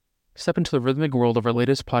Step into the rhythmic world of our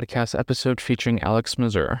latest podcast episode featuring Alex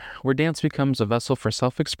Mazur, where dance becomes a vessel for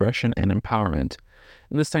self-expression and empowerment.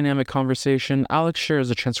 In this dynamic conversation, Alex shares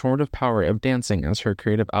the transformative power of dancing as her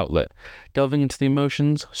creative outlet, delving into the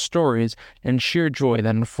emotions, stories, and sheer joy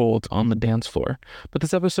that unfolds on the dance floor. But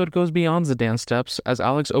this episode goes beyond the dance steps as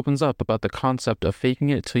Alex opens up about the concept of faking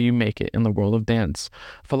it till you make it in the world of dance,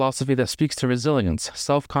 a philosophy that speaks to resilience,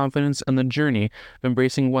 self-confidence, and the journey of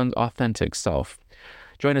embracing one's authentic self.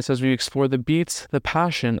 Join us as we explore the beats, the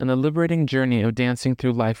passion, and the liberating journey of dancing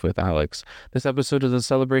through life with Alex. This episode is a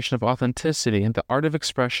celebration of authenticity and the art of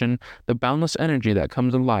expression, the boundless energy that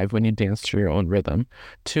comes alive when you dance to your own rhythm.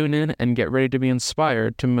 Tune in and get ready to be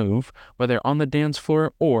inspired to move, whether on the dance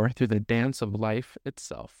floor or through the dance of life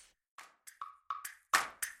itself.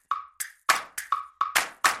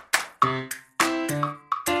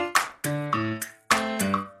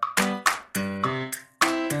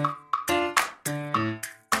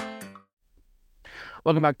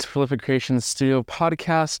 Welcome back to Prolific Creations Studio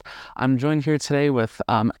Podcast. I'm joined here today with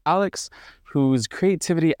Alex, whose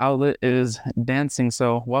creativity outlet is dancing.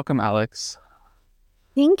 So welcome, Alex.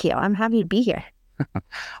 Thank you. I'm happy to be here.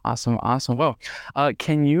 Awesome. Well,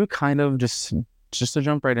 can you kind of just to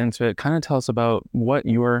jump right into it, kind of tell us about what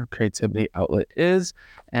your creativity outlet is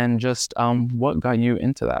and just what got you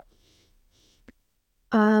into that?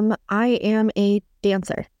 I am a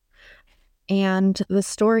dancer. And the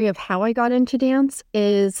story of how I got into dance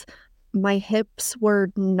is my hips were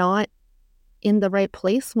not in the right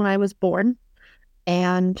place when I was born.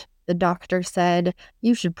 And the doctor said,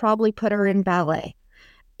 you should probably put her in ballet.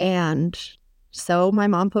 And so my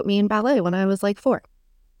mom put me in ballet when I was like 4.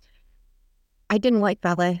 I didn't like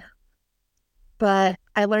ballet, but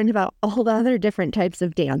I learned about all the other different types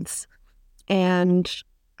of dance. And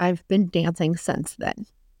I've been dancing since then.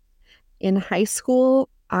 In high school,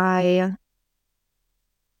 I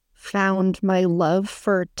found my love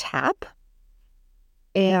for tap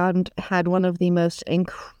and had one of the most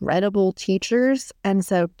incredible teachers. And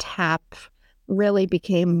so tap really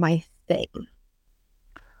became my thing.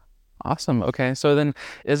 Awesome. Okay. So then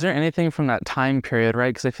is there anything from that time period,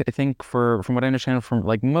 right? Because I think from what I understand from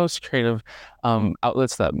like most creative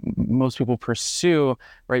outlets that most people pursue,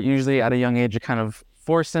 right, usually at a young age, you're kind of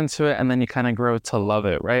forced into it and then you kind of grow to love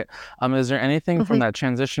it, right? Is there anything from that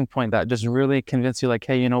transition point that just really convinced you like,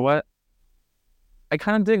 hey, you know what? I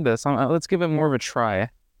kind of dig this. Let's give it more of a try.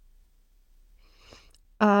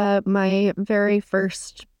 My very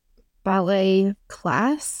first ballet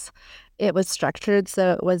class, it was structured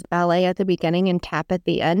so it was ballet at the beginning and tap at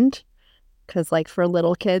the end. Because like for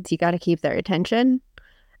little kids, you got to keep their attention.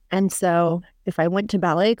 And so if I went to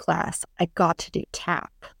ballet class, I got to do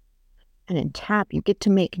tap. And in tap, you get to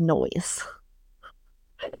make noise.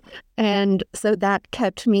 And so that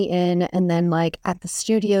kept me in. And then like at the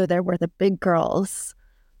studio, there were the big girls.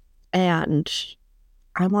 And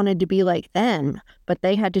I wanted to be like them, but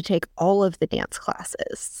they had to take all of the dance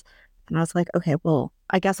classes. And I was like, okay, well,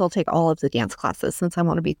 I guess I'll take all of the dance classes since I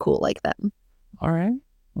want to be cool like them. All right.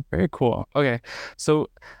 Very cool. Okay. So,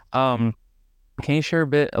 can you share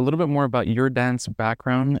a little bit more about your dance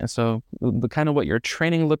background? And so the kind of what your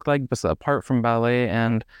training looked like, but apart from ballet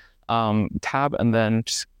and tap, and then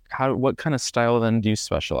just what kind of style then do you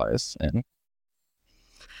specialize in?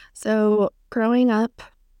 So growing up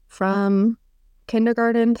from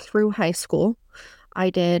kindergarten through high school, I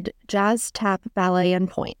did jazz, tap, ballet, and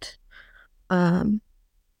point.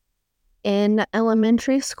 In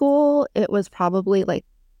elementary school, it was probably like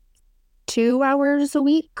 2 hours a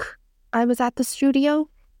week I was at the studio,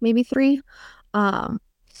 maybe 3. In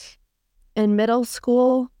middle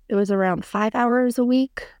school, it was around 5 hours a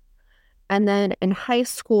week. And then in high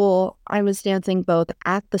school, I was dancing both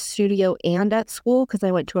at the studio and at school because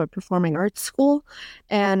I went to a performing arts school.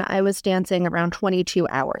 And I was dancing around 22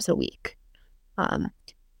 hours a week.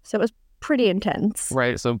 So it was pretty intense.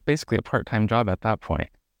 Right. So basically a part-time job at that point.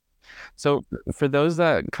 So for those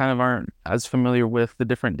that kind of aren't as familiar with the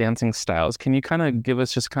different dancing styles, can you kind of give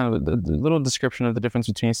us just kind of a little description of the difference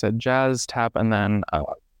between, you said, jazz, tap, and then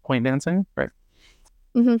point dancing, right?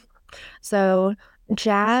 Mm-hmm. So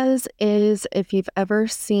jazz is, if you've ever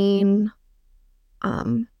seen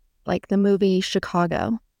like the movie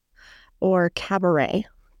Chicago or Cabaret,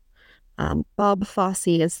 Bob Fosse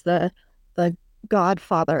is the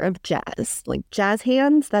godfather of jazz. Like jazz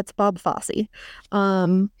hands, that's Bob Fosse.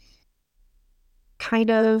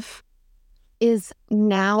 Kind of is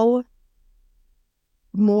now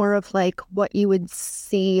more of like what you would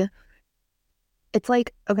see. It's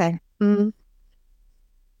like, okay,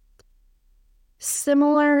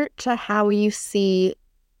 similar to how you see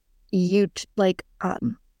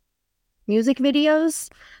music videos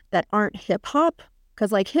that aren't hip hop,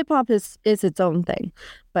 because like hip hop is its own thing,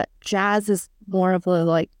 but jazz is more of a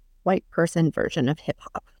like white person version of hip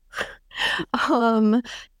hop.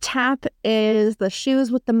 Tap is the shoes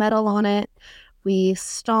with the metal on it. We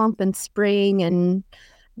stomp and spring and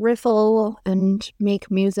riffle and make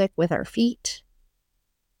music with our feet.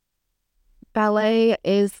 Ballet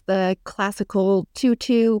is the classical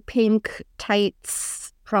tutu, pink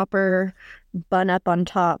tights, proper bun up on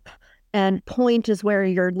top. And point is where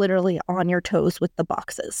you're literally on your toes with the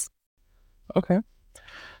boxes. Okay.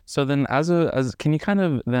 So then can you kind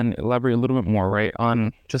of then elaborate a little bit more, right,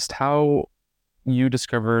 on just how you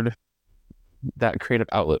discovered that creative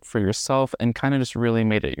outlet for yourself and kind of just really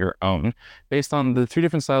made it your own based on the 3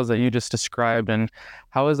 different styles that you just described, and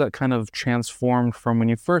how has that kind of transformed from when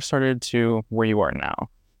you first started to where you are now?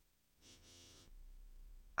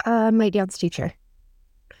 My dance teacher.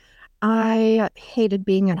 I hated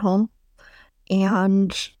being at home,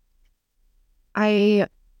 and I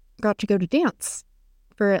got to go to dance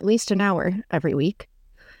for at least an hour every week.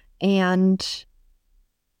 And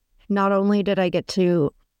not only did I get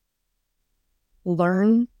to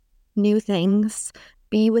learn new things,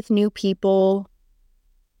 be with new people,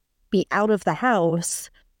 be out of the house,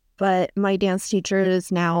 but my dance teacher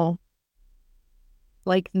is now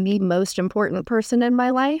like the most important person in my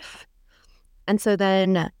life. And so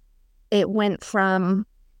then it went from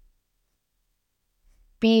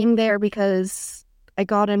being there because I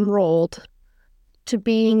got enrolled to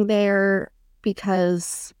being there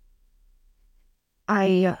because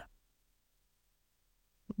I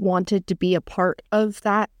wanted to be a part of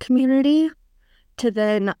that community, to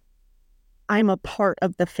then I'm a part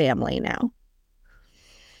of the family now.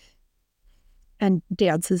 And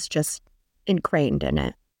dance is just ingrained in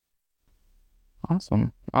it.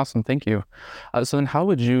 Awesome. Thank you. So then how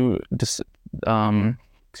would you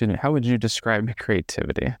how would you describe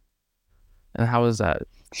creativity, and how does that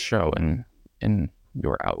show in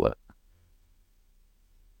your outlet?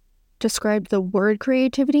 Describe the word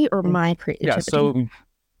creativity or my creativity? Yeah, so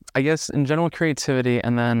I guess in general creativity,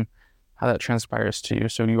 and then how that transpires to you.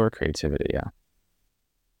 So your creativity, yeah.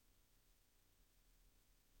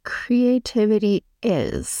 Creativity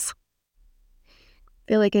is,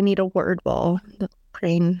 I feel like I need a word ball, the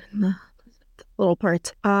brain, the little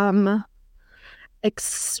parts. I'm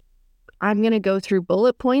going to go through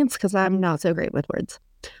bullet points because I'm not so great with words.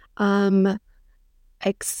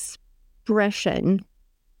 Expression,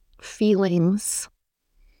 feelings,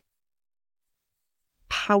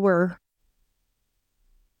 power,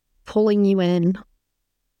 pulling you in.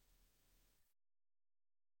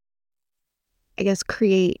 I guess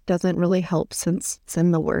create doesn't really help since it's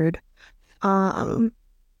in the word.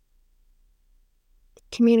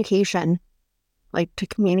 Communication, like to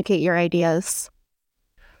communicate your ideas.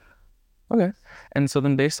 Okay. And so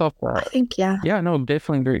then based off that, I think, yeah. Yeah, no,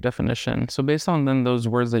 definitely great definition. So based on then those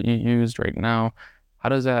words that you used right now, how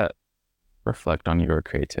does that reflect on your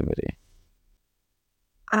creativity?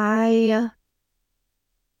 I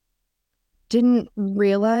didn't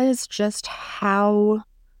realize just how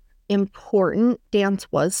important dance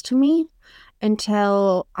was to me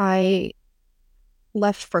until I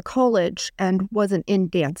left for college and wasn't in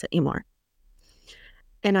dance anymore.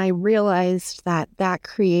 And I realized that that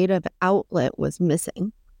creative outlet was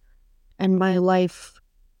missing, and my life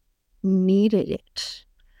needed it.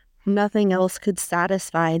 Nothing else could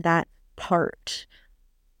satisfy that part.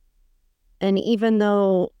 And even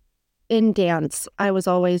though in dance, I was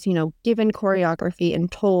always, given choreography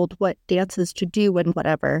and told what dances to do and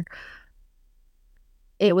whatever,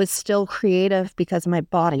 it was still creative because my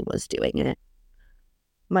body was doing it.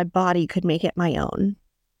 My body could make it my own.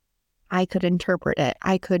 I could interpret it.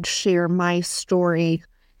 I could share my story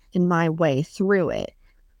in my way through it.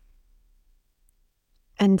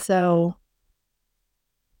 And so,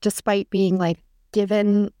 despite being like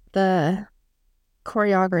given the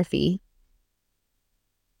choreography,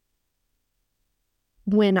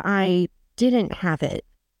 when I didn't have it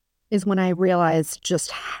is when I realized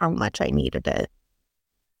just how much I needed it.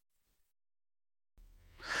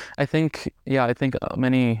 I think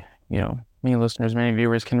many listeners, many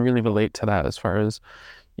viewers can really relate to that, as far as,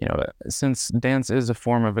 since dance is a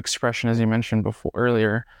form of expression, as you mentioned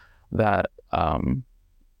earlier, that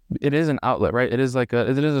it is an outlet, right? It is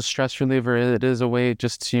a stress reliever. It is a way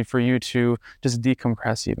for you to just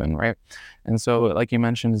decompress even, right? And so, like you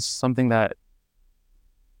mentioned, it's something that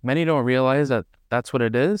many don't realize that that's what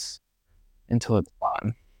it is until it's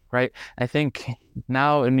gone, right? I think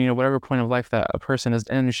now, in whatever point of life that a person is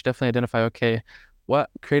in, you should definitely identify, okay, what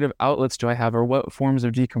creative outlets do I have, or what forms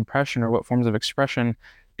of decompression or what forms of expression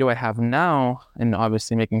do I have now? And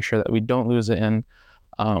obviously making sure that we don't lose it in,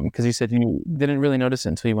 because you said you didn't really notice it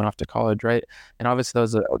until you went off to college, right? And obviously that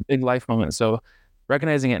was a big life moment. So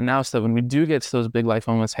recognizing it now so that when we do get to those big life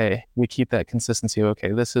moments, hey, we keep that consistency.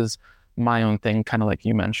 Okay, this is my own thing, kind of like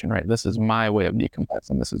you mentioned, right? This is my way of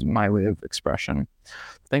decompressing. This is my way of expression.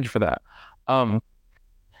 Thank you for that.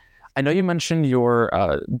 I know you mentioned your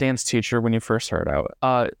dance teacher when you first started out.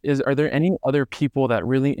 Are there any other people that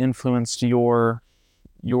really influenced your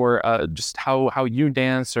just how you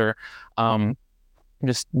dance, or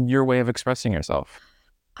just your way of expressing yourself?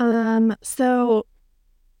 So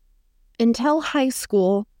until high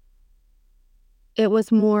school, it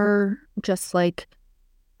was more just like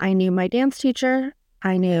I knew my dance teacher,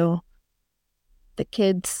 I knew the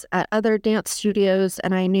kids at other dance studios,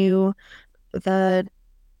 and I knew the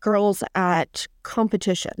girls at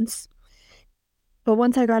competitions. But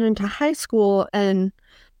once I got into high school, and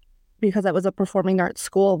because I was a performing arts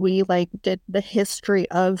school, we like did the history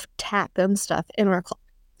of tap and stuff in our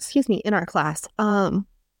in our class. I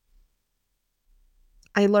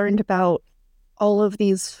learned about all of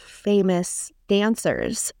these famous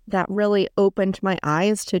dancers that really opened my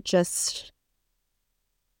eyes to just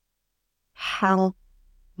how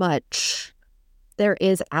much there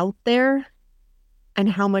is out there and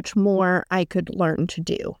how much more I could learn to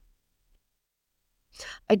do.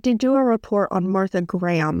 I did do a report on Martha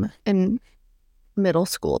Graham in middle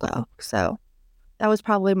school, though, so that was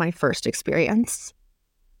probably my first experience.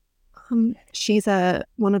 She's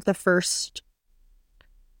one of the first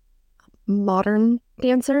modern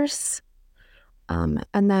dancers. And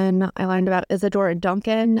then I learned about Isadora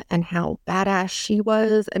Duncan and how badass she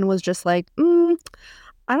was, and was just like,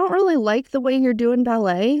 I don't really like the way you're doing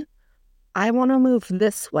ballet. I want to move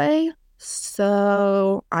this way,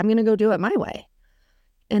 so I'm going to go do it my way.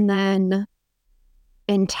 And then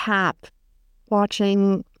in tap,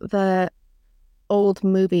 watching the old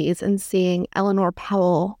movies and seeing Eleanor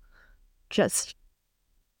Powell just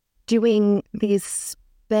doing these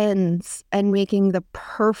spins and making the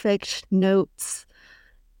perfect notes,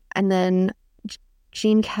 and then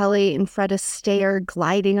Gene Kelly and Fred Astaire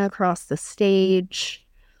gliding across the stage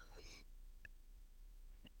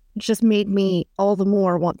just made me all the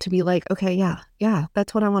more want to be like, okay, yeah,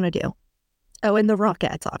 that's what I want to do. Oh, and the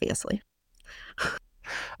Rockettes, obviously.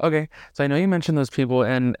 Okay, so I know you mentioned those people,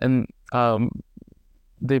 and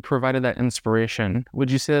they provided that inspiration.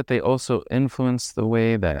 Would you say that they also influenced the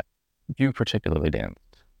way that you particularly danced?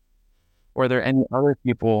 Or are there any other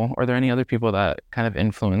people? Are there any other people that kind of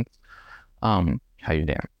influence how you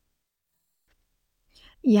dance?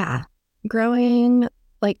 Yeah. Growing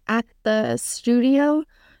like at the studio,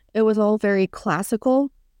 it was all very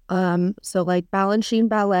classical. So like Balanchine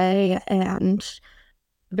ballet and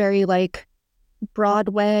very like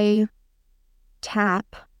Broadway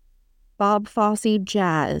tap, Bob Fosse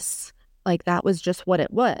jazz. Like that was just what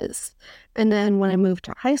it was. And then when I moved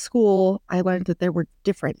to high school, I learned that there were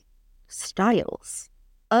different styles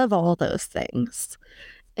of all those things.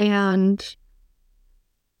 And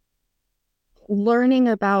learning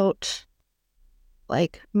about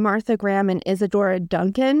like Martha Graham and Isadora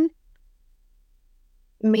Duncan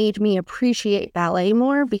made me appreciate ballet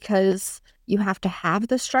more, because you have to have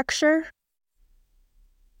the structure,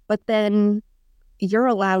 but then you're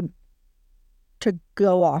allowed to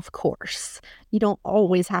go off course. You don't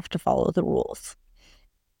always have to follow the rules.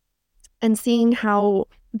 And seeing how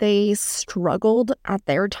they struggled at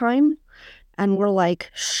their time and were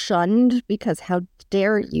like shunned because how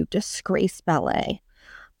dare you disgrace ballet,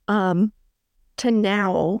 to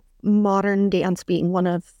now modern dance being one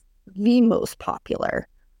of the most popular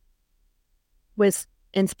was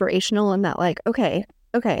inspirational, in that like, okay,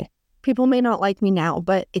 people may not like me now,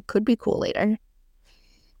 but it could be cool later.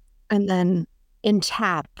 And then in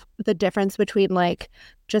tap, the difference between like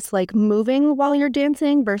just like moving while you're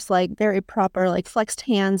dancing versus like very proper like flexed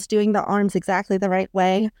hands, doing the arms exactly the right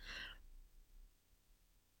way,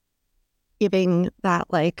 giving that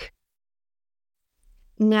like,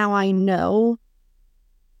 now I know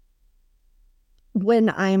when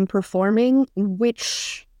I'm performing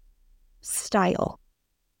which style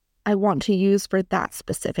I want to use for that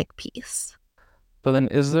specific piece. But then,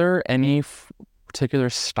 is there any particular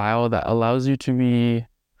style that allows you to be,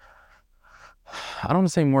 I don't want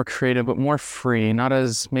to say more creative, but more free,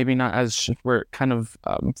 maybe not as where it kind of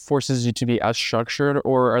forces you to be as structured,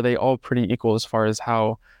 or are they all pretty equal as far as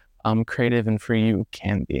how creative and free you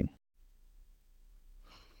can be?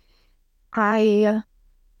 I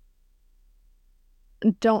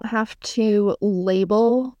don't have to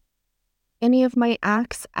label any of my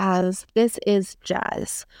acts as this is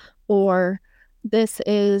jazz or this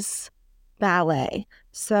is ballet.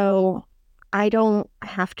 So I don't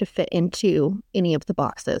have to fit into any of the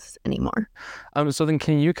boxes anymore. So then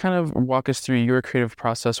can you kind of walk us through your creative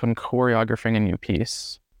process when choreographing a new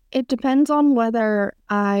piece? It depends on whether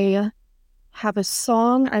I have a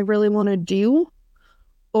song I really want to do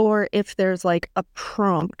or if there's like a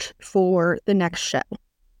prompt for the next show.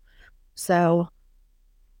 So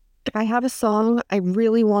if I have a song I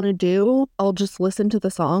really want to do, I'll just listen to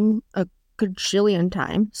the song a gajillion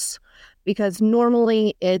times because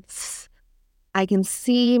normally I can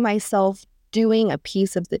see myself doing a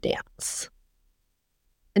piece of the dance.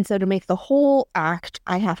 And so to make the whole act,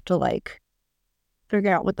 I have to like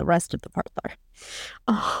figure out what the rest of the parts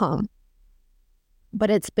are. But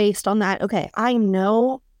it's based on that. Okay, I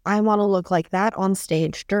know I want to look like that on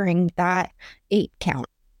stage during that 8 count.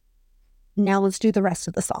 Now let's do the rest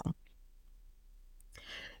of the song.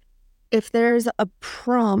 If there's a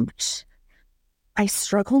prompt, I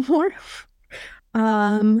struggle more.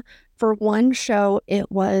 For one show, it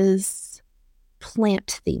was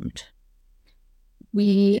plant themed.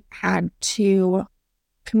 We had to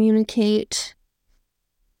communicate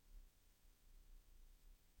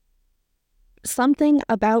something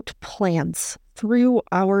about plants through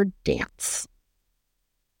our dance.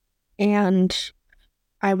 And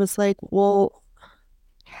I was like, well,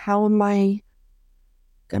 how am I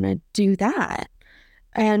gonna do that?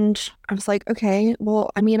 And I was like, okay, well,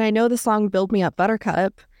 I mean, I know the song Build Me Up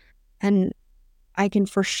Buttercup, and I can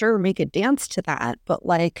for sure make a dance to that, but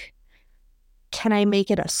like, can I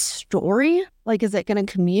make it a story? Like, is it gonna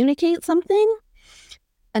communicate something?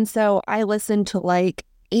 And so I listened to like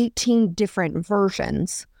 18 different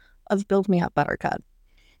versions of Build Me Up Buttercup.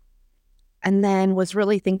 And then was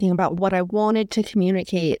really thinking about what I wanted to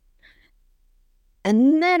communicate.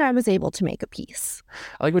 And then I was able to make a piece.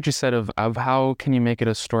 I like what you said of how can you make it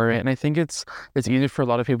a story? And I think it's easy for a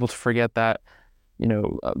lot of people to forget that,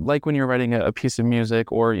 like when you're writing a piece of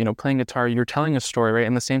music or, playing guitar, you're telling a story, right?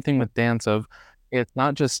 And the same thing with dance of it's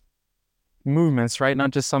not just movements, right?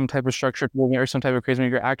 Not just some type of structured movement or some type of crazy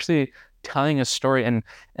movement. You're actually telling a story and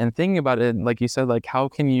thinking about it, like you said, like how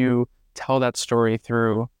can you tell that story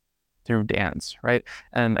through dance, right?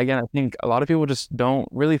 And again, I think a lot of people just don't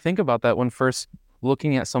really think about that when first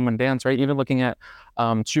looking at someone dance, right? Even looking at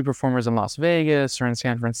street performers in Las Vegas or in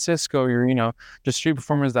San Francisco, you're, just street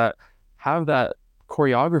performers that have that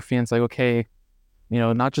choreography and it's like, okay,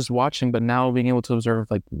 not just watching, but now being able to observe,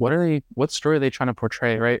 like, what story are they trying to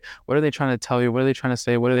portray, right? What are they trying to tell you? What are they trying to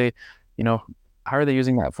say? What are they, how are they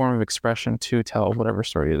using that form of expression to tell whatever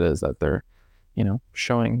story it is that they're,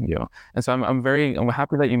 showing you. And so I'm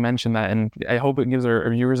happy that you mentioned that. And I hope it gives our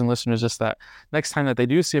viewers and listeners just that next time that they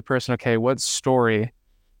do see a person, okay, what story,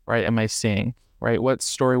 right, am I seeing, right? What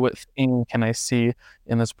story, what thing can I see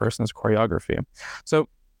in this person's choreography? So,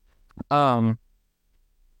 in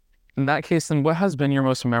that case, then what has been your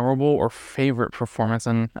most memorable or favorite performance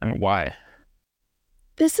and why?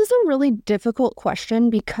 This is a really difficult question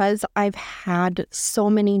because I've had so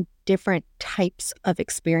many different types of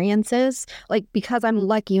experiences, like because I'm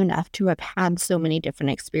lucky enough to have had so many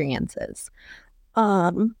different experiences.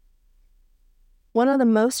 One of the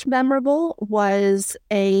most memorable was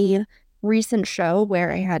a recent show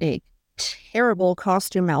where I had a terrible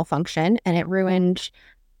costume malfunction and it ruined,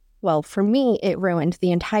 well, for me, it ruined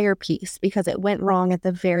the entire piece because it went wrong at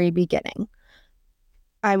the very beginning.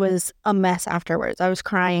 I was a mess afterwards. I was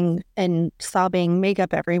crying and sobbing,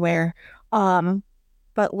 makeup everywhere.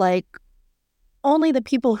 But like only the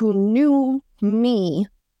people who knew me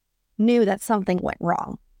knew that something went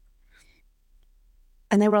wrong.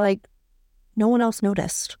 And they were like, no one else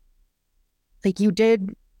noticed. Like, you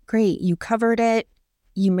did great. You covered it.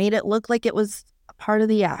 You made it look like it was a part of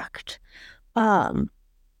the act. But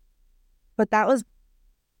that was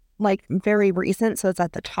like very recent. So it's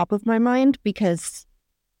at the top of my mind because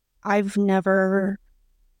I've never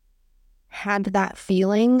had that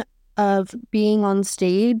feeling of being on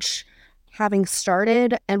stage, having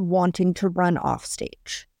started and wanting to run off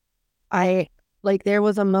stage. There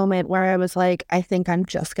was a moment where I was like, I think I'm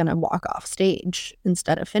just going to walk off stage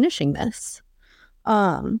instead of finishing this.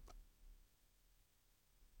 That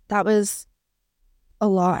was a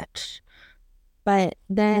lot. But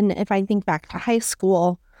then if I think back to high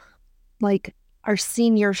school, like our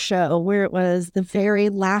senior show where it was the very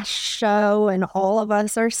last show and all of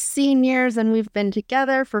us are seniors and we've been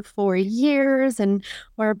together for 4 years and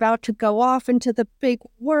we're about to go off into the big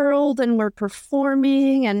world and we're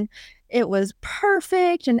performing and it was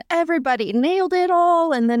perfect and everybody nailed it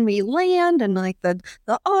all and then we land and like the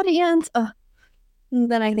audience,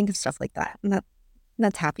 then I think of stuff like that and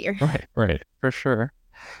that's happier. Right, for sure.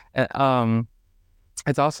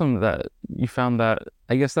 It's awesome that you found that,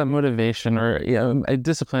 I guess, that motivation or a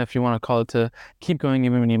discipline, if you want to call it, to keep going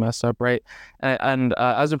even when you mess up, right? And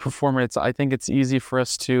as a performer, I think it's easy for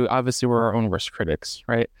us to, obviously, we're our own worst critics,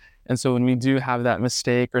 right? And so when we do have that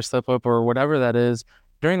mistake or slip up or whatever that is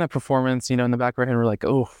during that performance, in the back of our head, we're like,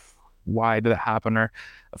 oh, why did it happen? Or,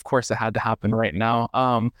 of course, it had to happen right now.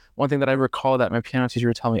 One thing that I recall that my piano teacher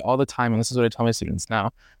would tell me all the time, and this is what I tell my students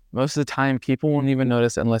now, most of the time, people won't even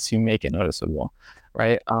notice unless you make it noticeable,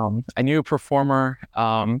 right? I knew a performer,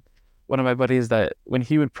 one of my buddies, that when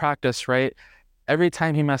he would practice, right, every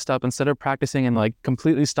time he messed up, instead of practicing and like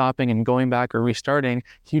completely stopping and going back or restarting,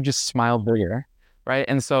 he would just smile bigger, right?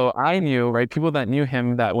 And so I knew, right, people that knew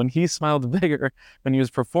him, that when he smiled bigger when he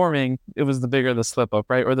was performing, it was the bigger the slip up,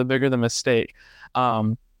 right, or the bigger the mistake.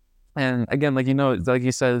 And again, like like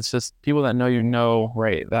you said, it's just people that know,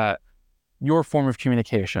 right, that your form of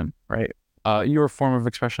communication, right? Your form of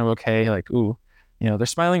expression of okay, like, ooh, they're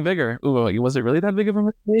smiling bigger. Ooh, was it really that big of a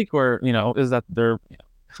mistake? Or, is that their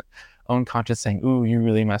own conscience saying, ooh, you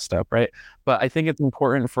really messed up, right? But I think it's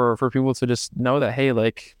important for people to just know that, hey,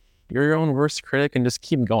 like, you're your own worst critic and just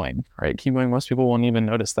keep going, right? Keep going. Most people won't even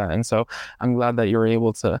notice that. And so I'm glad that you're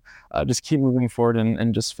able to just keep moving forward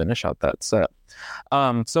and just finish out that set.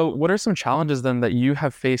 So what are some challenges then that you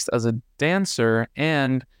have faced as a dancer,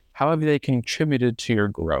 and how have they contributed to your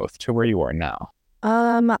growth to where you are now?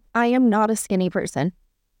 I am not a skinny person,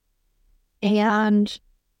 and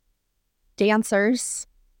dancers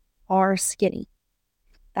are skinny.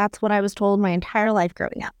 That's what I was told my entire life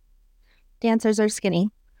growing up. Dancers are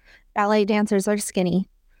skinny. Ballet dancers are skinny.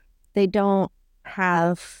 They don't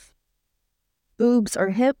have boobs or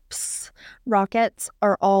hips. Rockettes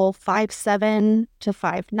are all 5'7" to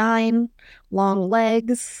 5'9", long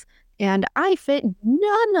legs, and I fit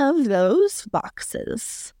none of those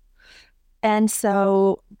boxes. And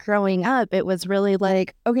so growing up, it was really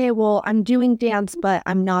like, okay, well, I'm doing dance, but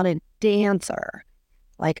I'm not a dancer.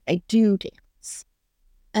 Like, I do dance.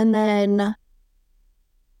 And then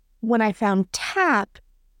when I found tap,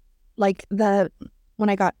 like when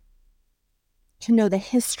I got to know the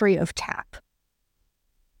history of tap,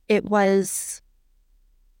 it was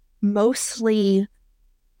mostly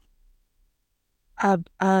a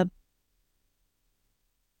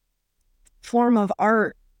form of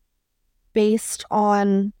art based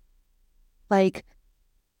on like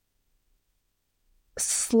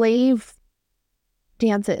slave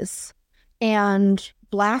dances and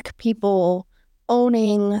Black people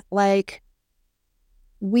owning, like,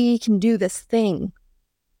 we can do this thing,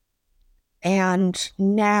 and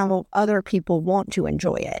now other people want to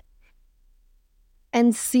enjoy it.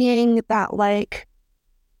 And seeing that, like,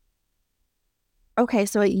 okay,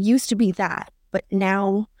 so it used to be that, but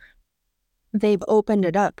now they've opened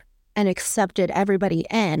it up and accepted everybody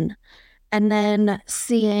in. And then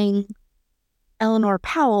seeing Eleanor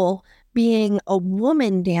Powell being a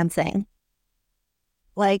woman dancing,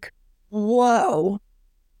 like, whoa,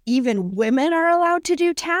 even women are allowed to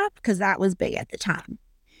do tap, because that was big at the time.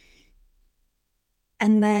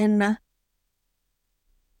 And then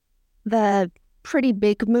the pretty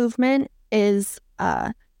big movement is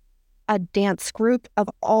a dance group of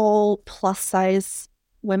all plus size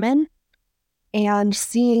women. And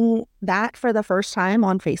seeing that for the first time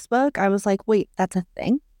on Facebook, I was like, wait, that's a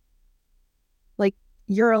thing? Like,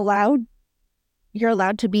 you're allowed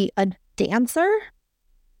to be a dancer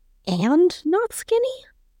and not skinny?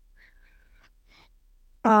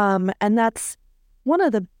 And that's one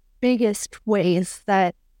of the biggest ways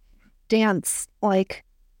that dance, like,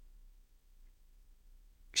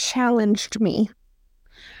 challenged me,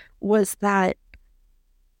 was that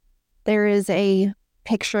there is a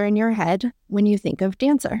picture in your head when you think of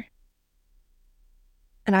dancer.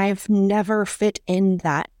 And I've never fit in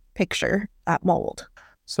that picture, that mold.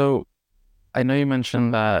 So I know you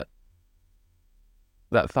mentioned that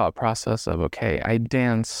thought process of, okay, I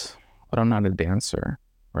dance, but I'm not a dancer,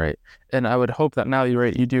 right? And I would hope that now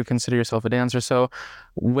you do consider yourself a dancer. So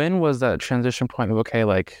when was that transition point of, okay,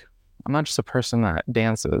 like, I'm not just a person that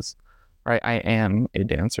dances, right? I am a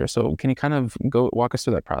dancer. So can you kind of walk us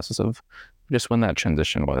through that process of just when that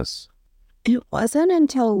transition was? It wasn't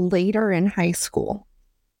until later in high school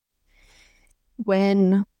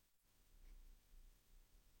when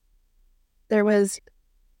there was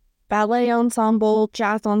ballet ensemble,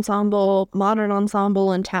 jazz ensemble, modern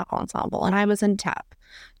ensemble, and tap ensemble. And I was in tap.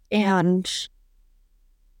 And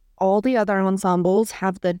all the other ensembles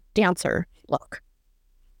have the dancer look.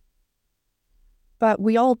 But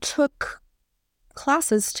we all took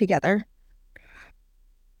classes together.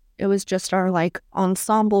 It was just our, like,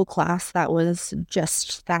 ensemble class that was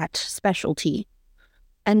just that specialty.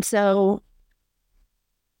 And so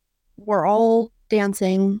we're all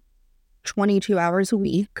dancing 22 hours a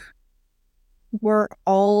week. We're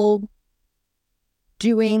all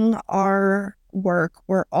doing our work.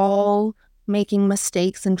 We're all making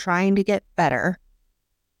mistakes and trying to get better.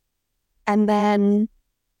 And then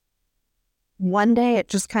one day it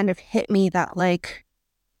just kind of hit me that like,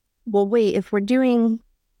 well, wait, if we're doing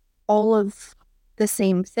all of the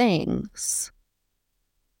same things,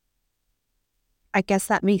 I guess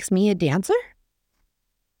that makes me a dancer?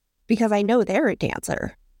 Because I know they're a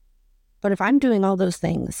dancer. But if I'm doing all those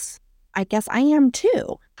things, I guess I am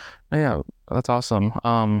too. Yeah, that's awesome.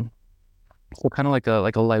 So kind of like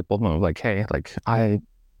a light bulb moment, like, hey, like I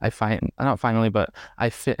find not finally, but I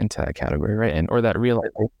fit into that category, right? And or that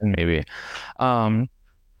realization maybe.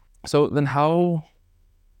 So then how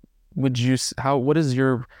would you what is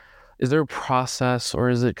there a process, or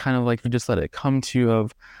is it kind of like you just let it come to you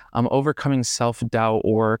of overcoming self-doubt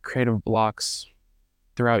or creative blocks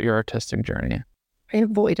throughout your artistic journey? I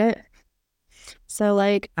avoid it. So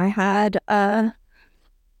like I had a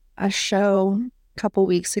show a couple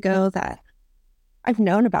weeks ago that I've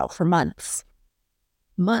known about for months.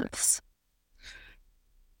 Met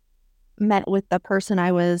with the person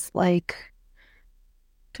I was like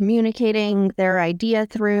communicating their idea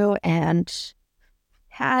through and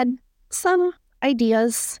had some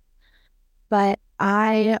ideas, but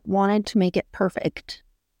I wanted to make it perfect.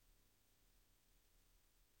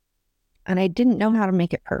 And I didn't know how to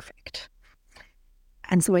make it perfect.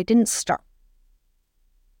 And so I didn't start.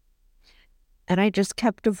 And I just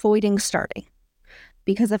kept avoiding starting.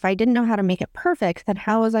 Because if I didn't know how to make it perfect, then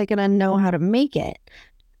how was I going to know how to make it?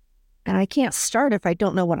 And I can't start if I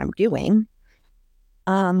don't know what I'm doing.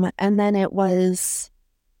 And then it was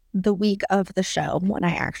the week of the show when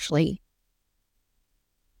I actually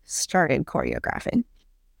started choreographing.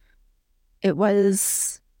 It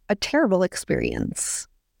was a terrible experience.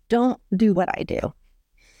 Don't do what I do.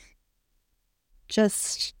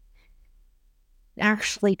 Just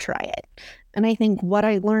actually try it. And I think what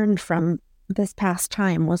I learned from this past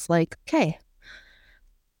time was like, okay,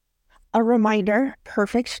 a reminder,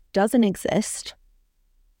 perfect doesn't exist.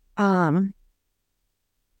 So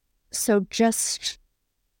just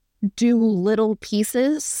do little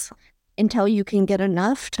pieces until you can get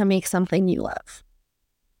enough to make something you love.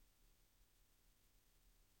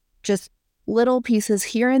 Just little pieces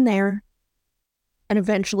here and there, and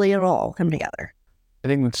eventually it'll all come together. I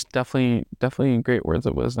think it's definitely great words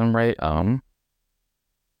of wisdom, right?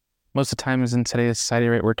 Most of the times in today's society,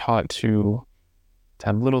 right, we're taught to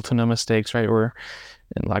have little to no mistakes, right? Or,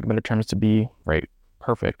 in lack of better terms, to be right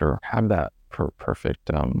perfect or have that perfect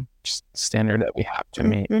standard that we have to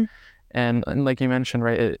meet. Mm-hmm. And like you mentioned,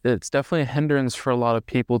 right, it's definitely a hindrance for a lot of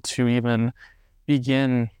people to even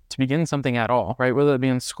begin something at all, right? Whether it be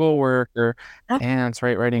in schoolwork or dance,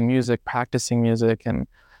 right, writing music, practicing music, and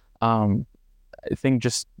I think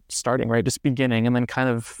just starting, right, just beginning, and then kind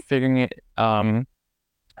of figuring it out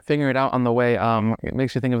on the way. It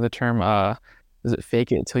makes you think of the term, is it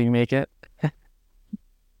fake it till you make it?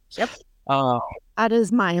 Yep. That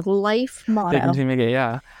is my life motto. Fake it till you make it,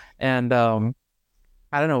 yeah. And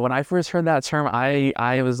I don't know, when I first heard that term,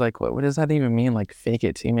 I was like, what does that even mean? Like, fake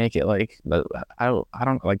it till you make it? Like, I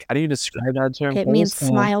don't like, how do you describe that term? It means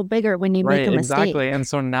smile bigger when you make a mistake. Exactly. And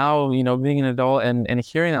so now, being an adult and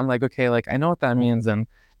hearing it, I'm like, okay, like I know what that means, and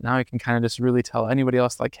now I can kind of just really tell anybody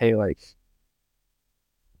else, like, hey, like,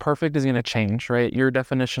 perfect is going to change, right? Your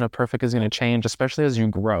definition of perfect is going to change, especially as you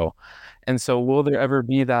grow. And so will there ever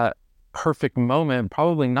be that perfect moment?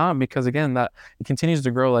 Probably not, because again, that it continues to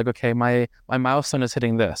grow. Like, okay, my milestone is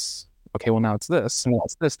hitting this. Okay, well, now it's this, now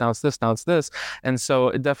it's this, now it's this, now it's this. And so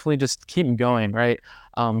it definitely just keep going, right?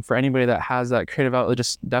 For anybody that has that creative outlet,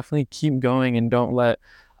 just definitely keep going and don't let,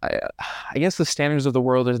 I guess the standards of the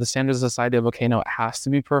world or the standards of society of, okay, no, it has to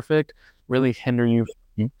be perfect, really hinder you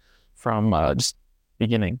from just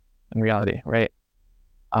beginning in reality, right?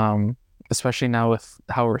 Especially now with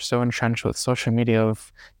how we're so entrenched with social media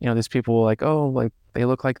of, these people like, oh, like they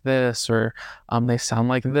look like this, or they sound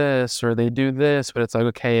like this, or they do this, but it's like,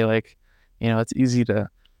 okay, like, it's easy to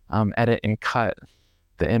edit and cut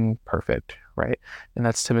the imperfect, right? And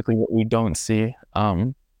that's typically what we don't see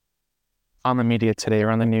on the media today, or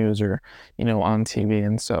on the news, or on TV.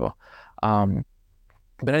 And so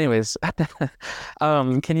but anyways,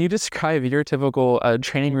 can you describe your typical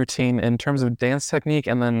training routine in terms of dance technique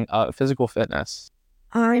and then physical fitness?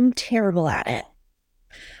 I'm terrible at it.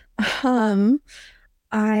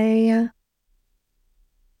 I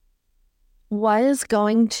was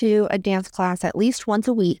going to a dance class at least once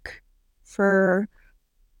a week for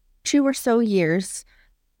 2 or so years,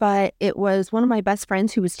 but it was one of my best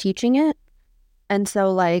friends who was teaching it. And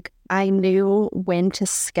so like I knew when to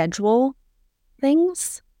schedule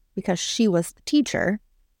things because she was the teacher.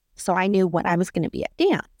 So I knew when I was going to be at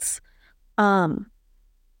dance.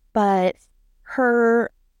 But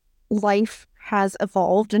her life has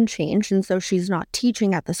evolved and changed. And so she's not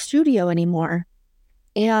teaching at the studio anymore.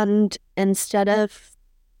 And instead of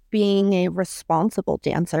being a responsible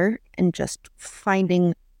dancer and just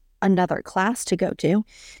finding another class to go to,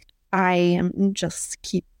 I am just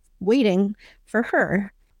keep waiting for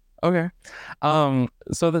her. Okay.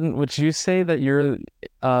 So then would you say that you're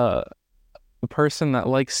a person that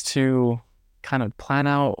likes to kind of plan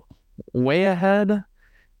out way ahead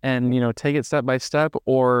and, take it step by step,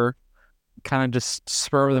 or kind of just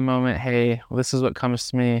spur of the moment, hey, this is what comes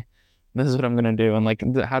to me, this is what I'm going to do? And like,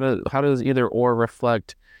 how does either or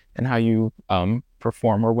reflect in how you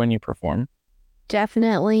perform or when you perform?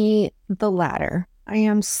 Definitely the latter. I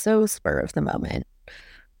am so spur of the moment.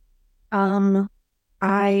 Because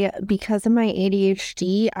of my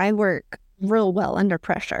ADHD, I work real well under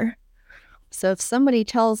pressure. So if somebody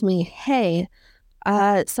tells me, hey,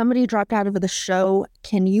 somebody dropped out of the show,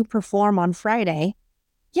 can you perform on Friday?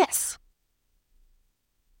 Yes.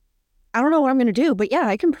 I don't know what I'm going to do, but yeah,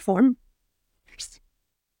 I can perform.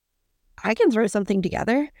 I can throw something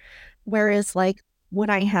together. Whereas like when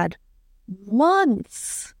I had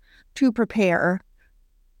months to prepare,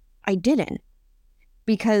 I didn't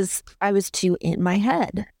because I was too in my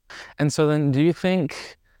head. And so then do you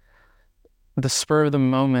think the spur of the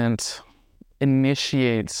moment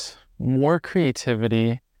initiates more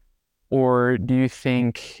creativity, or do you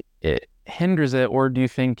think it hinders it, or do you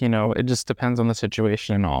think, it just depends on the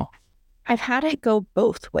situation and all? I've had it go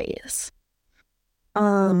both ways.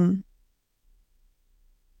 When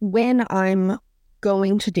I'm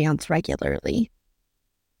going to dance regularly,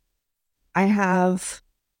 I have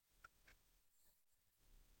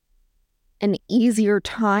an easier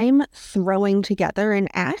time throwing together an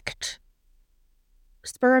act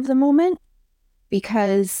spur of the moment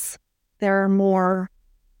because there are more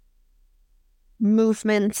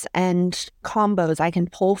movements and combos I can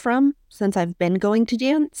pull from since I've been going to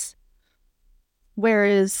dance.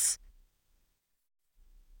 Whereas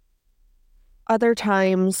other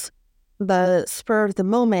times, the spur of the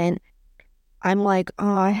moment, I'm like,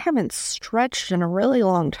 oh, I haven't stretched in a really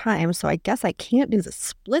long time, so I guess I can't do the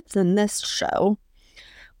splits in this show,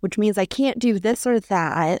 which means I can't do this or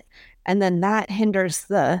that. And then that hinders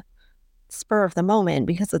the spur of the moment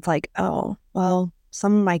because it's like, oh, well,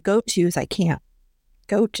 some of my go-tos I can't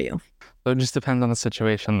go to. So it just depends on the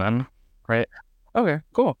situation then, right? Okay,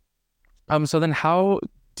 cool. So then how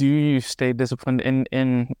do you stay disciplined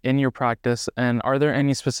in your practice? And are there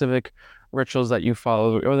any specific rituals that you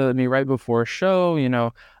follow, whether it be right before a show,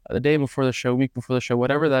 the day before the show, week before the show,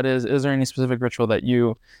 whatever that is? Is there any specific ritual that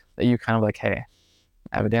you kind of like, hey,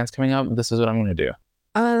 I have a dance coming up, this is what I'm going to do?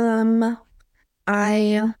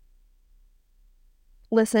 I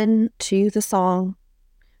listen to the song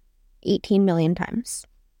 18 million times.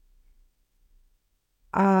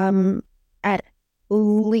 At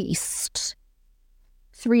least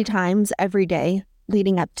 3 times every day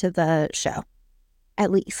leading up to the show.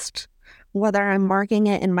 At least. Whether I'm marking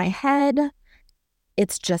it in my head,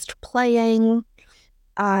 it's just playing,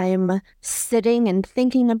 I'm sitting and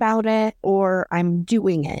thinking about it, or I'm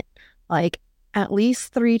doing it. Like at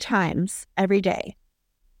least 3 times every day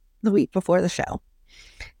the week before the show.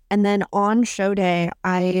 And then on show day,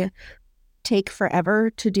 I take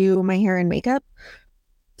forever to do my hair and makeup.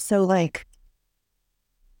 So like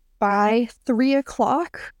by 3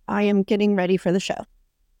 o'clock, I am getting ready for the show.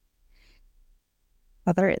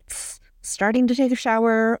 Whether it's starting to take a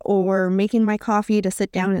shower or making my coffee to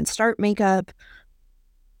sit down and start makeup,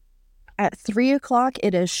 at 3 o'clock,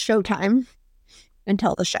 it is showtime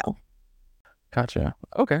until the show. Gotcha.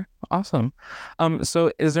 Okay, awesome.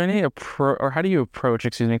 So is there any or how do you approach,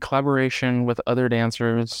 collaboration with other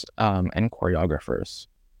dancers and choreographers?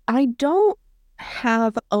 I don't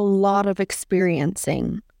have a lot of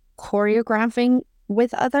experiencing choreographing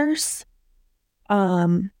with others.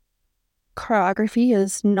 Choreography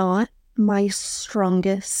is not my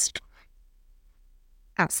strongest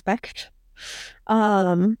aspect.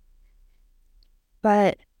 But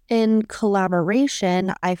in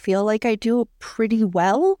collaboration, I feel like I do pretty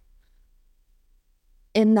well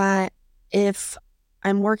in that if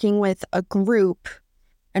I'm working with a group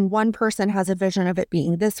and one person has a vision of it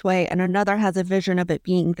being this way and another has a vision of it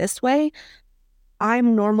being this way,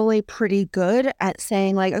 I'm normally pretty good at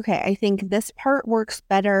saying like, okay, I think this part works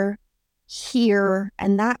better here,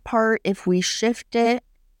 and that part, if we shift it,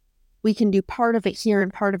 we can do part of it here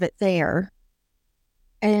and part of it there.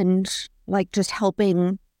 And like just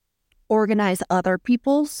helping organize other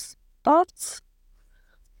people's thoughts.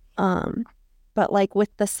 But like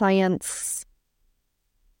with the science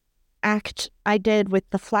act I did with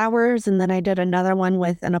the flowers, and then I did another one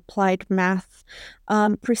with an applied math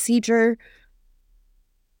procedure.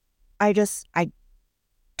 I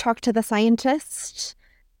talk to the scientists.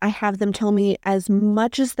 I have them tell me as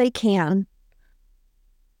much as they can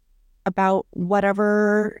about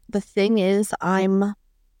whatever the thing is I'm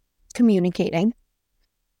communicating.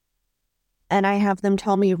 And I have them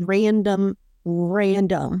tell me random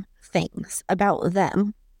things about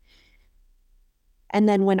them. And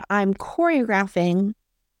then when I'm choreographing,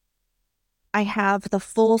 I have the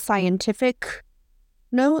full scientific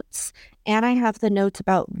notes and I have the notes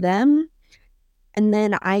about them. And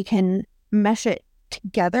then I can mesh it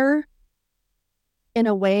together in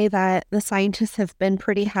a way that the scientists have been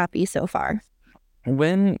pretty happy so far.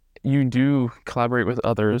 When you do collaborate with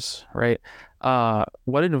others, right?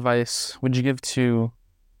 What advice would you give to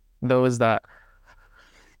those that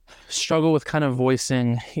struggle with kind of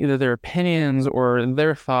voicing either their opinions or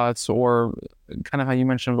their thoughts, or kind of how you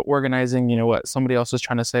mentioned organizing, what somebody else is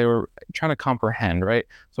trying to say or trying to comprehend, right?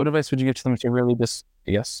 So what advice would you give to them to really just,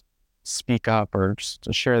 I guess, speak up or just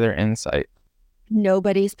to share their insight?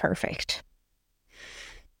 Nobody's perfect.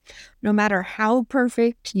 No matter how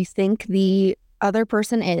perfect you think the other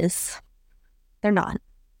person is, they're not.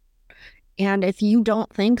 And if you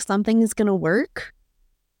don't think something is going to work,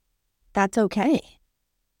 that's okay.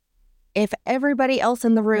 If everybody else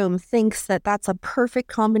in the room thinks that that's a perfect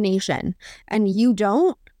combination and you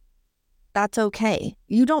don't, that's okay.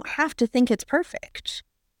 You don't have to think it's perfect.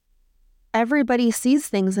 Everybody sees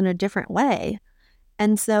things in a different way.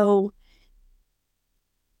 And so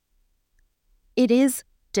it is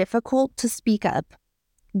difficult to speak up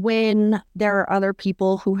when there are other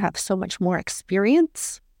people who have so much more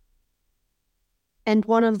experience. And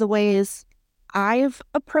one of the ways I've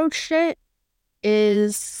approached it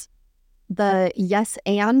is the yes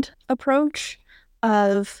and approach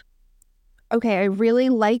of, okay, I really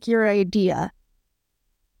like your idea.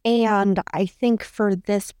 And I think for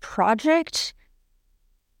this project,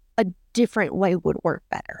 a different way would work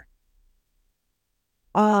better.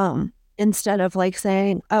 Instead of like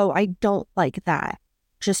saying, oh, I don't like that.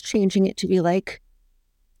 Just changing it to be like,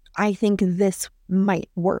 I think this might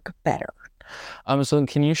work better. So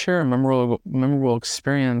can you share a memorable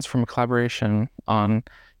experience from a collaboration on,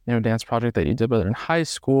 dance project that you did, whether in high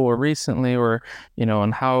school or recently, or,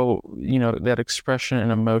 and how, that expression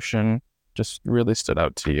and emotion just really stood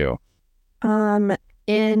out to you?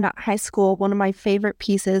 In high school, one of my favorite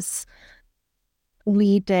pieces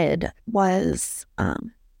we did was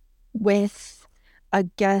with a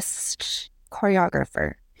guest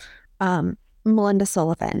choreographer, Melinda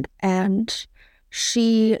Sullivan, and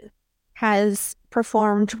she has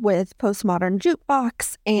performed with Postmodern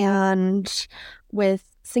Jukebox and with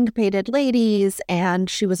Syncopated Ladies, and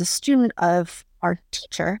she was a student of our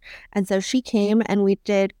teacher. And so she came and we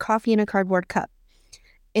did Coffee in a Cardboard Cup.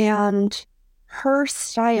 And her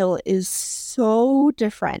style is so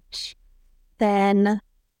different than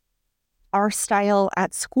our style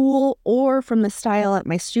at school or from the style at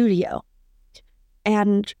my studio.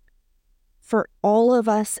 And for all of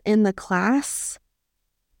us in the class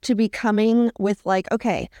to be coming with like,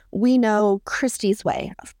 okay, we know Christy's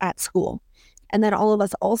way at school. And then all of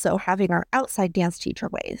us also having our outside dance teacher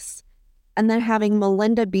ways. And then having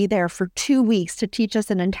Melinda be there for 2 weeks to teach us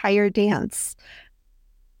an entire dance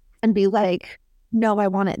and be like, no, I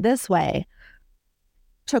want it this way.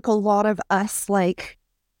 Took a lot of us like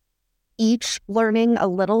each learning a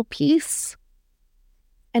little piece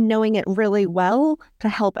and knowing it really well to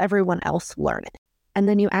help everyone else learn it. And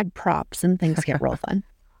then you add props and things get real fun.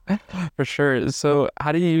 For sure. So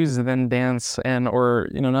how do you use then dance or,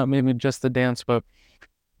 not maybe just the dance, but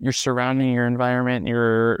your surrounding, your environment,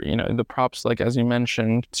 your, the props, like, as you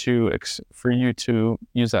mentioned, for you to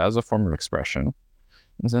use that as a form of expression?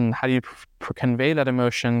 And then how do you convey that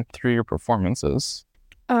emotion through your performances?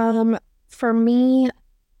 For me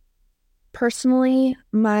personally,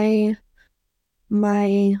 my,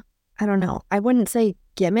 I don't know, I wouldn't say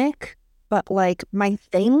gimmick, but like my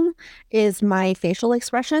thing is my facial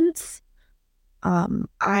expressions.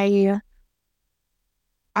 I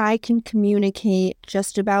can communicate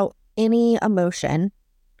just about any emotion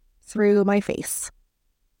through my face.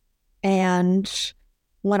 And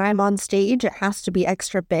when I'm on stage, it has to be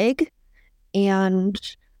extra big. And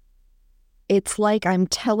it's like I'm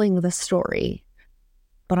telling the story,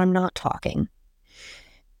 but I'm not talking.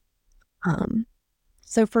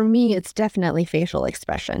 So for me, it's definitely facial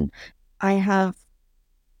expression. I have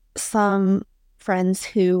some friends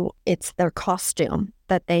who it's their costume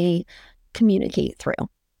that they communicate through.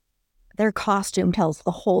 Their costume tells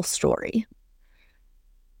the whole story.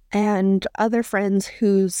 And other friends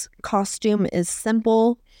whose costume is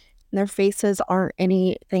simple, their faces aren't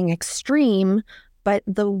anything extreme, but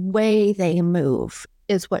the way they move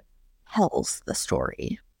is what tells the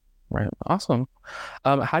story. Right. Awesome.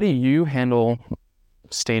 How do you handle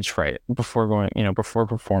stage fright before before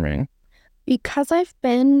performing? Because I've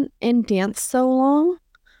been in dance so long,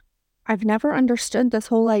 I've never understood this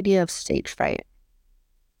whole idea of stage fright.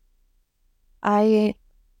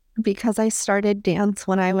 Because I started dance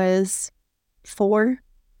when I was 4,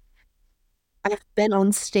 I've been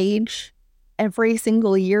on stage every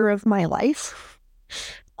single year of my life.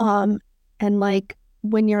 And like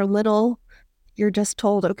when you're little, you're just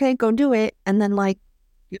told, okay, go do it. And then like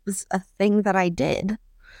it was a thing that I did.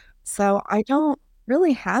 So I don't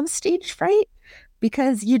really have stage fright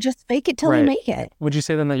because you just fake it till you Right. make it. Would you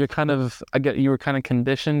say then that you were kind of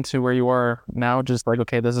conditioned to where you are now, just like,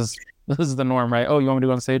 okay, this is the norm, right? Oh, you want me to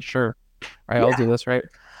go on stage? Sure. All right, I'll do this, right?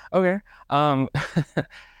 Okay.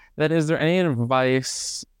 Then is there any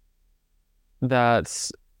advice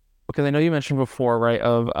that's, because I know you mentioned before, right,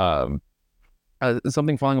 of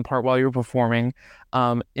something falling apart while you were performing,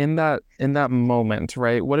 in that moment,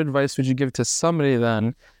 right? What advice would you give to somebody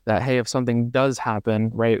then that, hey, if something does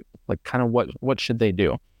happen, right, like kind of what should they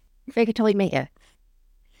do? Fake it till you make it.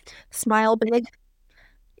 Smile big.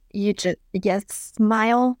 Yes,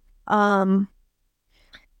 smile.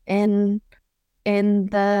 In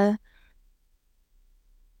the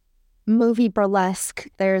movie Burlesque,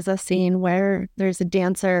 there's a scene where there's a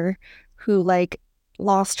dancer who like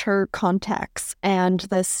lost her contacts, and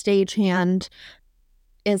the stagehand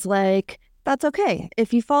is like, that's okay.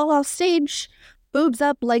 If you fall off stage, boobs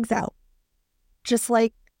up, legs out. Just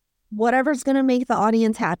like whatever's going to make the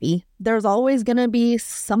audience happy. There's always going to be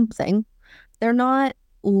something. They're not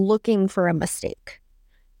looking for a mistake.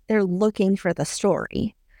 They're looking for the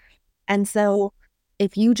story. And so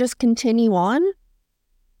if you just continue on,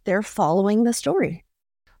 they're following the story.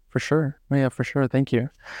 For sure. Yeah, for sure. Thank you.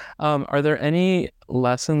 Are there any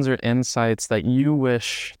lessons or insights that you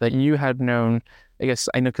wish that you had known? I guess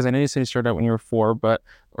I know, because I know you said you started out when you were 4, but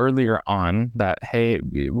earlier on that, hey,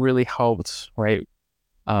 it really helped, right?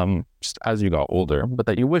 Just as you got older, but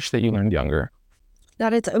that you wish that you learned younger.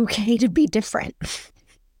 That it's okay to be different.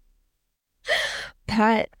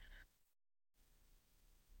 That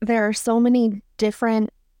there are so many different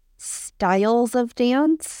styles of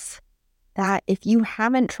dance that if you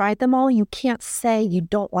haven't tried them all, you can't say you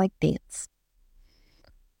don't like dance.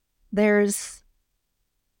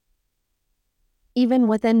 Even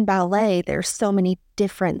within ballet, there's so many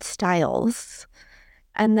different styles.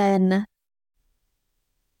 And then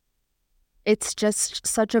it's just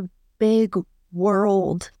such a big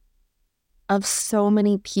world of so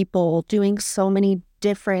many people doing so many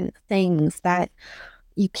different things that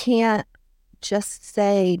you can't just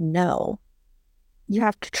say no. You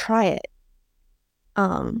have to try it.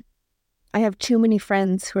 I have too many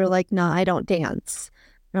friends who are like, nah, I don't dance.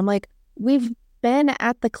 And I'm like, we've been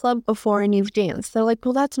at the club before and you've danced. They're like,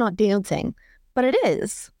 well, that's not dancing. But it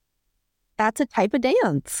is. That's a type of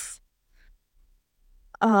dance.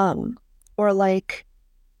 Or like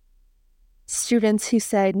students who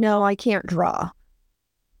say, no, I can't draw.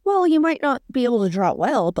 Well, you might not be able to draw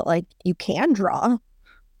well, but like you can draw.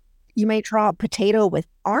 You may draw a potato with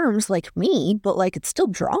arms like me, but like it's still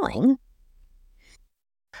drawing.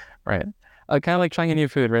 Right. Kind of like trying a new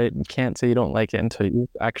food, right? You can't say you don't like it until you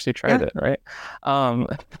actually tried it, right?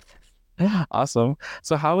 Awesome.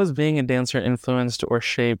 So how has being a dancer influenced or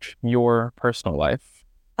shaped your personal life?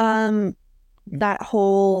 That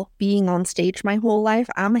whole being on stage my whole life,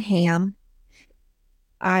 I'm a ham.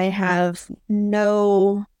 I have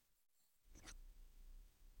no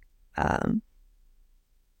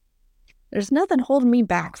there's nothing holding me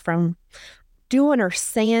back from doing or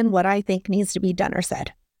saying what I think needs to be done or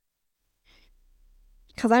said.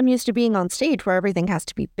 Because I'm used to being on stage where everything has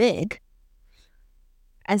to be big.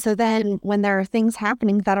 And so then when there are things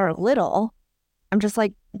happening that are little, I'm just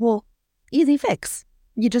like, well, easy fix.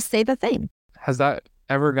 You just say the thing. Has that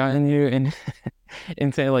ever gotten you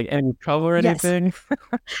into like any trouble or anything?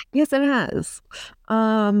 Yes, it has.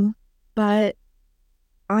 But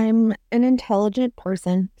I'm an intelligent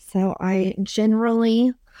person, so I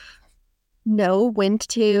generally know when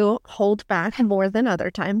to hold back more than other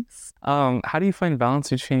times. How do you find balance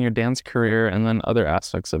between your dance career and then other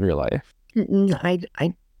aspects of your life?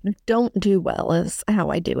 I don't do well is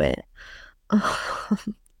how I do it.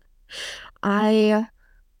 I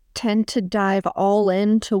tend to dive all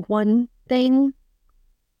into one thing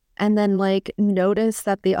and then like notice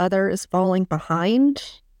that the other is falling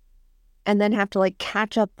behind and then have to like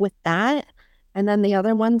catch up with that, and then the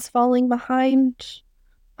other one's falling behind.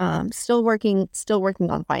 Still working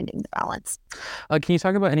on finding the balance. Can you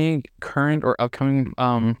talk about any current or upcoming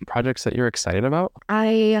projects that you're excited about?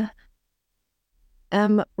 I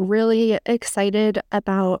am really excited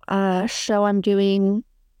about a show I'm doing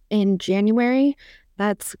in January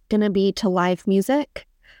that's going to be to live music.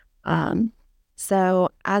 So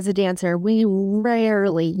as a dancer, we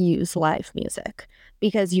rarely use live music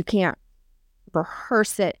because you can't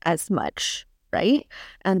rehearse it as much, right?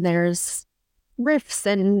 And there's riffs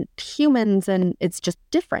and humans and it's just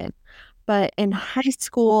different. But in high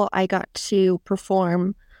school, I got to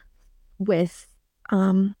perform with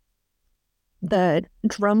the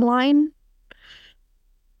drum line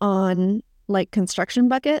on like construction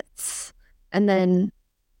buckets and then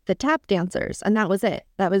the tap dancers, and that was it.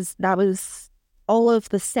 That was all of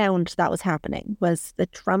the sound that was happening was the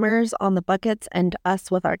drummers on the buckets and us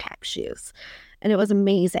with our tap shoes. And it was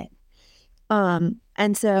amazing.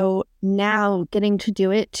 And so now getting to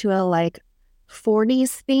do it to a like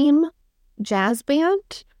 40s theme jazz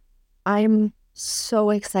band, I'm so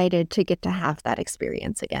excited to get to have that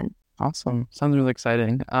experience again. Awesome. Sounds really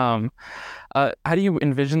exciting. How do you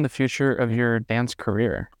envision the future of your dance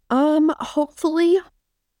career? Hopefully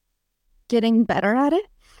getting better at it.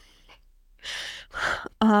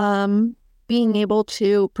 Being able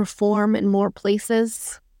to perform in more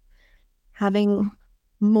places, having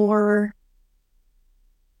more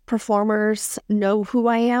performers know who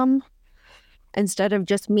I am instead of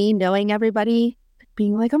just me knowing everybody,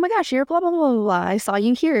 being like, oh my gosh, you're blah, blah, blah, blah, blah. I saw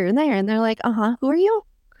you here and there. And they're like, who are you?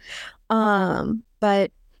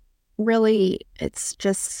 But really, it's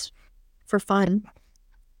just for fun.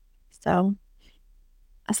 So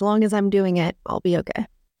as long as I'm doing it, I'll be okay.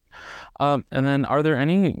 And then are there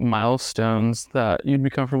any milestones that you'd be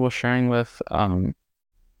comfortable sharing with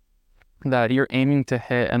that you're aiming to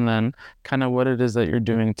hit, and then kind of what it is that you're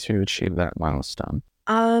doing to achieve that milestone?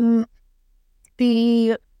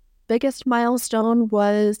 The biggest milestone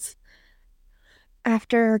was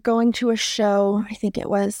after going to a show, I think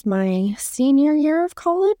it was my senior year of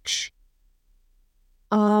college.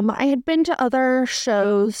 I had been to other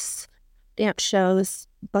shows, dance shows,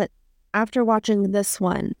 but after watching this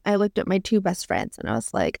one, I looked at my two best friends and I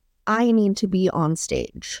was like, I need to be on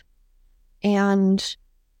stage. And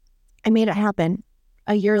I made it happen.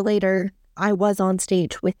 A year later, I was on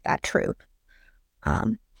stage with that troupe.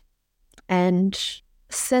 And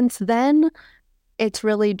since then, it's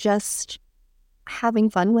really just having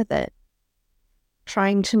fun with it.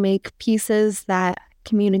 Trying to make pieces that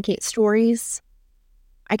communicate stories.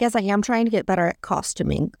 I guess I am trying to get better at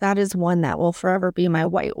costuming. That is one that will forever be my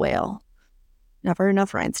white whale. Never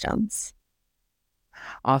enough rhinestones.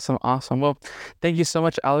 Awesome. Well, thank you so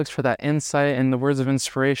much, Alex, for that insight and the words of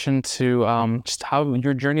inspiration to just how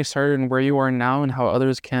your journey started and where you are now and how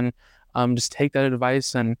others can just take that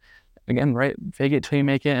advice and, again, right, fake it till you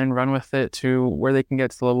make it and run with it to where they can get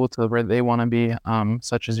to the level to where they want to be,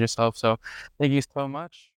 such as yourself. So thank you so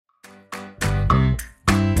much.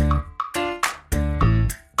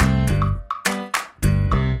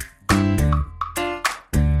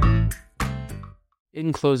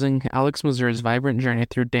 In closing, Alex Mazur's vibrant journey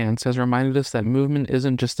through dance has reminded us that movement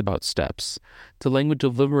isn't just about steps. It's a language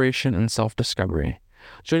of liberation and self-discovery.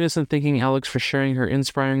 Join us in thanking Alex for sharing her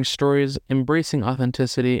inspiring stories, embracing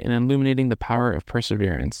authenticity, and illuminating the power of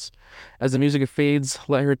perseverance. As the music fades,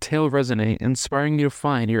 let her tale resonate, inspiring you to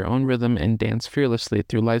find your own rhythm and dance fearlessly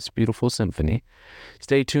through life's beautiful symphony.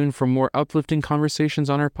 Stay tuned for more uplifting conversations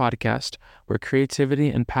on our podcast, where creativity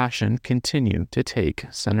and passion continue to take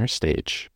center stage.